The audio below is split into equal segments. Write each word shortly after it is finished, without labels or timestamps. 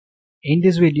In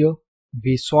this video,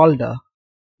 we solve the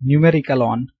numerical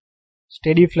on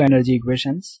steady flow energy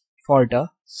equations for the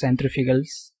centrifugal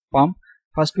pump.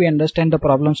 First we understand the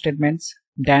problem statements,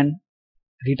 then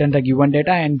return the given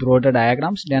data and draw the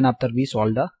diagrams, then after we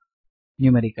solve the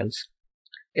numericals.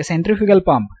 A centrifugal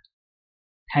pump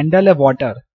handle a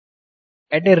water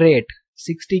at a rate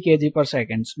 60 kg per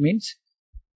second, means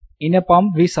in a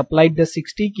pump we supplied the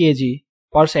 60 kg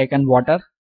per second water.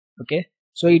 Okay,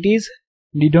 so it is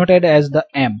denoted as the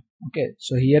M. Okay,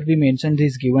 so here we mention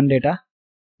this given data.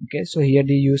 Okay, so here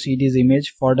you see this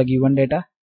image for the given data.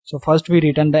 So first we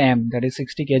return the M, that is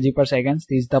 60 kg per second.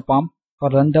 This is the pump. For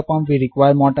run the pump we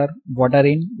require motor, water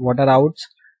in, water outs,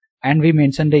 and we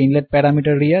mention the inlet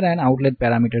parameter here and outlet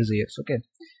parameters here. Okay,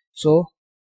 so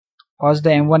first the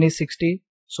M1 is 60.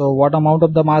 So what amount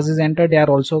of the mass is entered, they are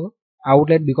also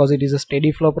outlet because it is a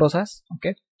steady flow process.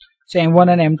 Okay, so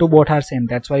M1 and M2 both are same,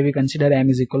 that's why we consider M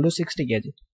is equal to 60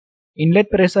 kg. Inlet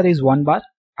pressure is 1 bar,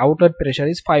 outlet pressure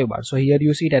is 5 bar. So here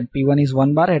you see that P1 is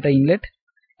 1 bar at the inlet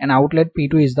and outlet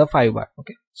P2 is the 5 bar.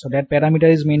 Okay, so that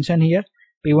parameter is mentioned here.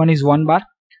 P1 is 1 bar,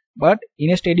 but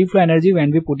in a steady flow energy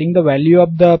when we putting the value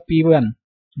of the P1,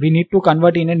 we need to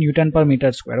convert in a Newton per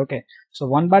meter square. Okay, so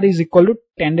 1 bar is equal to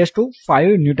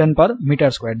 10⁵ Newton per meter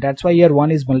square. That's why here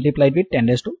 1 is multiplied with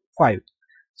 10⁵.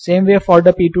 Same way for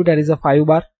the P2, that is a 5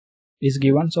 bar is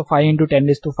given. So 5 into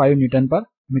 10⁵ Newton per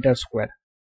meter square.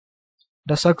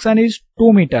 The suction is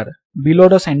 2 meter below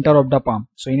the center of the pump.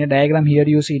 So in a diagram here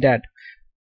you see that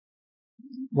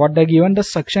what they given, the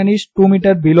suction is 2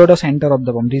 meter below the center of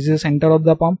the pump. This is the center of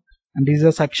the pump and this is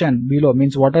the suction below,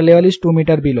 means water level is 2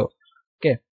 meter below.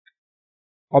 Okay,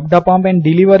 of the pump, and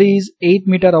delivery is 8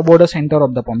 meter above the center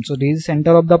of the pump. So this is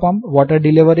center of the pump, water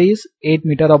delivery is 8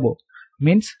 meter above,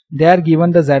 means they are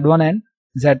given the Z1 and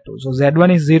Z2. So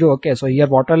Z1 is 0. Okay, so here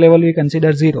water level we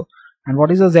consider 0. And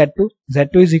what is the Z2?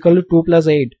 Z2 is equal to 2 plus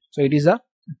 8. So it is a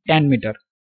 10 meter.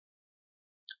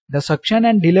 The suction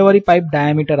and delivery pipe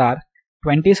diameter are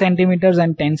 20 centimeters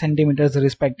and 10 centimeters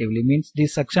respectively, means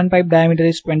this suction pipe diameter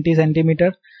is 20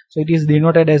 centimeter. So it is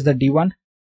denoted as the D1.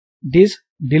 This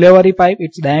delivery pipe,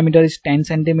 its diameter is 10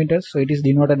 centimeters. So it is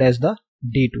denoted as the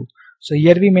D2. So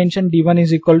here we mention D1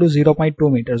 is equal to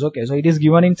 0.2 meters. Okay, so it is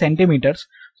given in centimeters.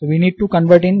 So we need to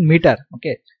convert in meter.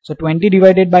 Okay, so 20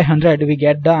 divided by 100, we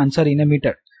get the answer in a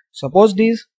meter. Suppose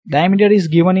this diameter is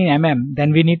given in mm,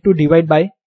 then we need to divide by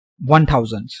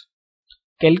 1000.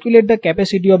 Calculate the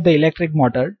capacity of the electric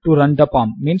motor to run the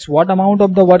pump, means what amount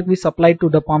of the work we supplied to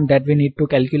the pump, that we need to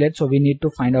calculate. So we need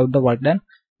to find out the work done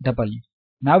W.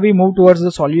 Now we move towards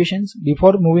the solutions.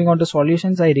 Before moving on to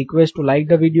solutions, I request to like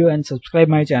the video and subscribe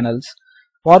my channels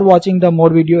for watching the more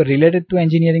video related to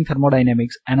engineering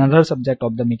thermodynamics and other subject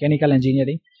of the mechanical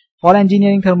engineering. For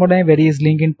engineering thermodynamics, various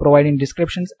link in provided in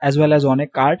descriptions as well as on a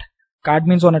card. Card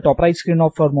means on a top right screen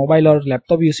of your mobile or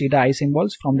laptop you see the I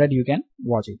symbols, from that you can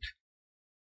watch it.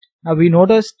 Now we know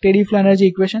the steady flow energy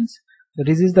equations. So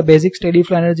this is the basic steady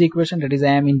flow energy equation, that is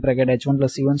M in bracket H1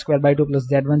 plus C1 square by 2 plus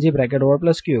Z1G bracket over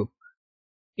plus Q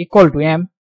equal to M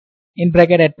in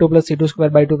bracket H2 plus C2 square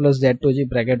by 2 plus Z2G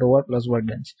bracket over plus work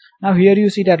done. Now here you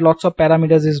see that lots of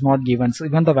parameters is not given, so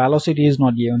even the velocity is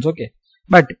not given. Okay,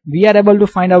 but we are able to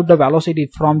find out the velocity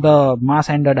from the mass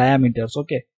and the diameters.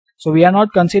 Okay, so we are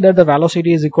not consider the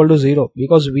velocity is equal to 0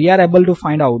 because we are able to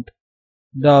find out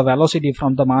the velocity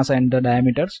from the mass and the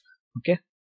diameters. Okay,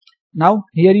 now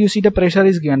here you see the pressure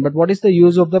is given, but what is the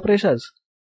use of the pressures?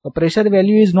 The pressure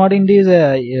value is not in this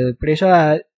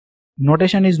pressure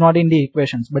notation is not in the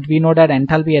equations, but we know that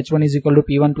enthalpy H1 is equal to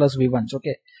P1 plus V1.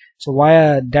 Okay, so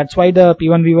why that's why the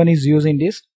P1 V1 is used in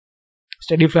this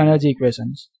steady flow energy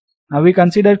equations. Now we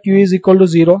consider Q is equal to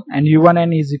 0 and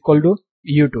U1N is equal to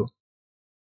U2.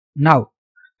 Now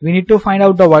we need to find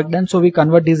out the work done, so we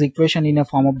convert this equation in a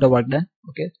form of the work done.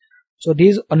 Okay, so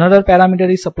this another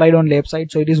parameter is supplied on left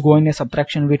side, so it is going a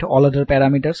subtraction with all other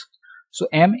parameters. So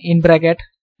M in bracket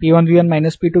P1 V1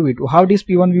 minus P2 V2. How this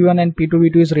P1 V1 and P2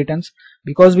 V2 is written?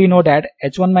 Because we know that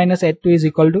H1 minus H2 is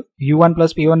equal to U1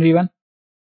 plus P1 V1.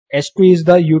 H2 is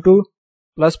the U2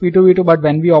 plus P2 V2, but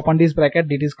when we open this bracket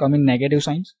it is coming negative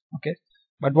signs. Okay,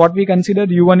 but what we consider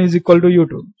U1 is equal to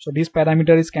U2. So this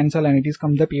parameter is cancelled and it is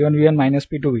come the P1 V1 minus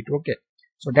P2 V2. Okay,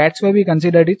 so that's why we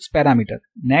considered its parameter.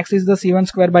 Next is the C1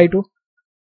 square by 2.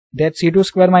 That C2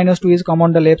 square minus 2 is come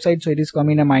on the left side, so it is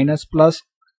coming a minus plus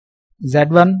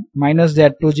Z1 minus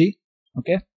Z2G.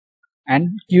 Okay,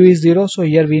 and Q is 0, so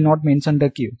here we not mention the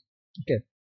Q. Okay,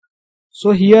 so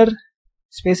here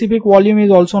specific volume is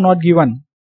also not given,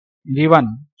 V1,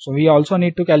 so we also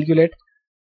need to calculate.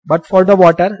 But for the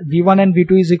water, V1 and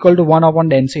V2 is equal to 1 upon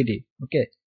density. Okay,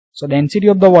 So density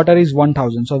of the water is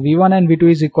 1000. So V1 and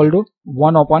V2 is equal to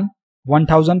 1 upon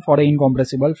 1000 for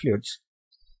incompressible fluids.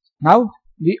 Now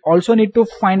we also need to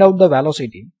find out the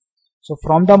velocity. So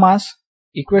from the mass,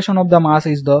 equation of the mass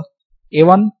is the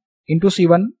A1 into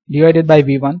C1 divided by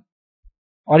V1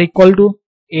 or equal to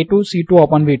A2 C2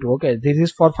 upon V2. Okay, this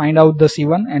is for find out the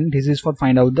C1 and this is for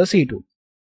find out the C2.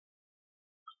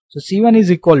 So C1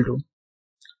 is equal to,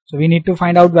 so we need to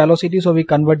find out velocity, so we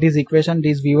convert this equation.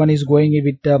 This V1 is going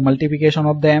with the multiplication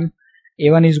of the M,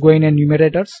 A1 is going in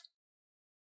numerators,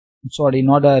 sorry,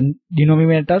 not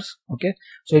denominators. Okay,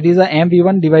 so it is a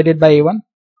mv1 divided by a1.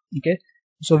 Okay,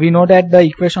 so we know that the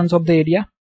equations of the area,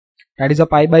 that is a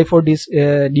pi by 4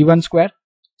 d1 square.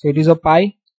 So it is a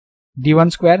pi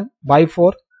d1 square by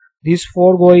 4. These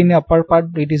 4 go in the upper part,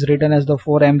 it is written as the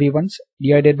 4 mv1s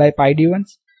divided by pi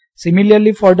d1s.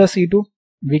 Similarly for the C2,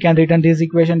 we can written this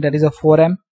equation, that is a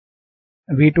 4m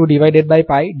v2 divided by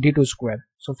pi d2 square.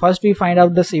 So first we find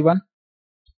out the C1.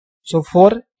 So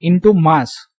 4 into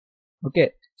mass.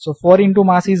 Okay, so 4 into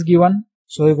mass is given.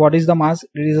 So what is the mass?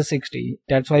 It is a 60.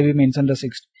 That's why we mentioned the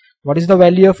 60. What is the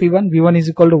value of V1? V1 is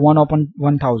equal to 1 upon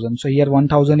 1000. So here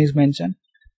 1000 is mentioned.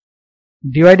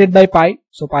 Divided by pi.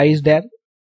 So pi is there.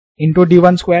 Into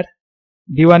d1 square.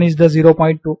 d1 is the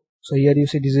 0.2. So here you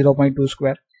see the 0.2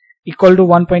 square. Equal to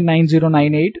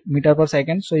 1.9098 meter per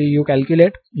second. So you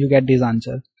calculate, you get this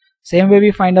answer. Same way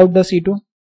we find out the C2.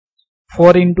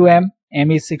 4 into m. M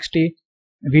is 60.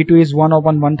 V2 is 1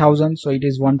 upon 1000, so it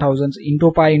is 1000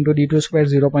 into pi into d2 square,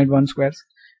 0.1 squares.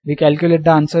 We calculate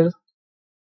the answer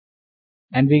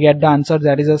and we get the answer,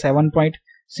 that is a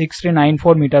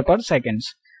 7.6394 meter per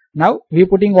seconds. Now we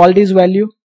putting all these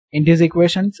value in these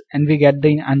equations and we get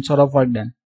the answer of work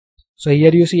done. So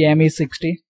here you see M is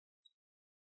 60,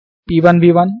 P1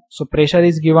 V1, so pressure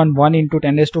is given 1 into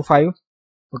 10 raised to 5.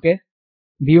 Okay,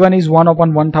 V1 is 1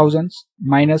 upon 1000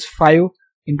 minus 5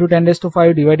 into 10 raised to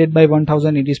 5 divided by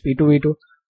 1000, it is P2 V2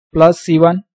 plus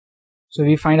C1. So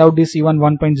we find out this C1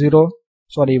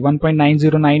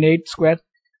 1.9098 square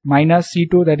minus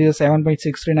C2, that is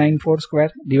 7.6394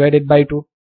 square divided by 2.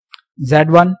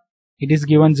 Z1, it is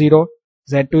given 0,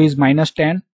 Z2 is minus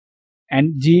 10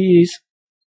 and G is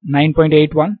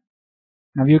 9.81.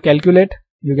 Now you calculate,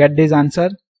 you get this answer,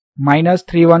 minus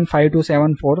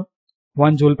 315274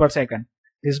 1 joule per second.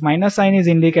 This minus sign is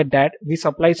indicate that we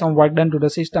supply some work done to the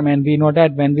system, and we know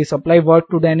that when we supply work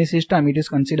to any system, it is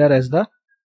considered as the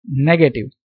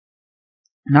negative.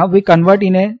 Now we convert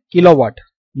in a kilowatt,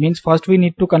 means first we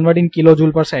need to convert in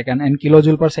kilojoule per second, and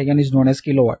kilojoule per second is known as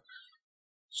kilowatt.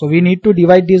 So we need to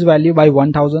divide this value by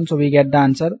 1000, so we get the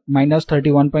answer minus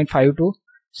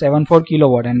 31.5274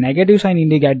 kilowatt, and negative sign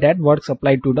indicate that work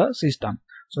supplied to the system.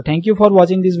 So thank you for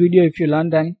watching this video. If you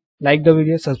learned, then like the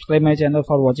video, subscribe my channel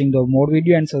for watching the more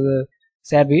video, and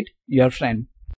share with your friend.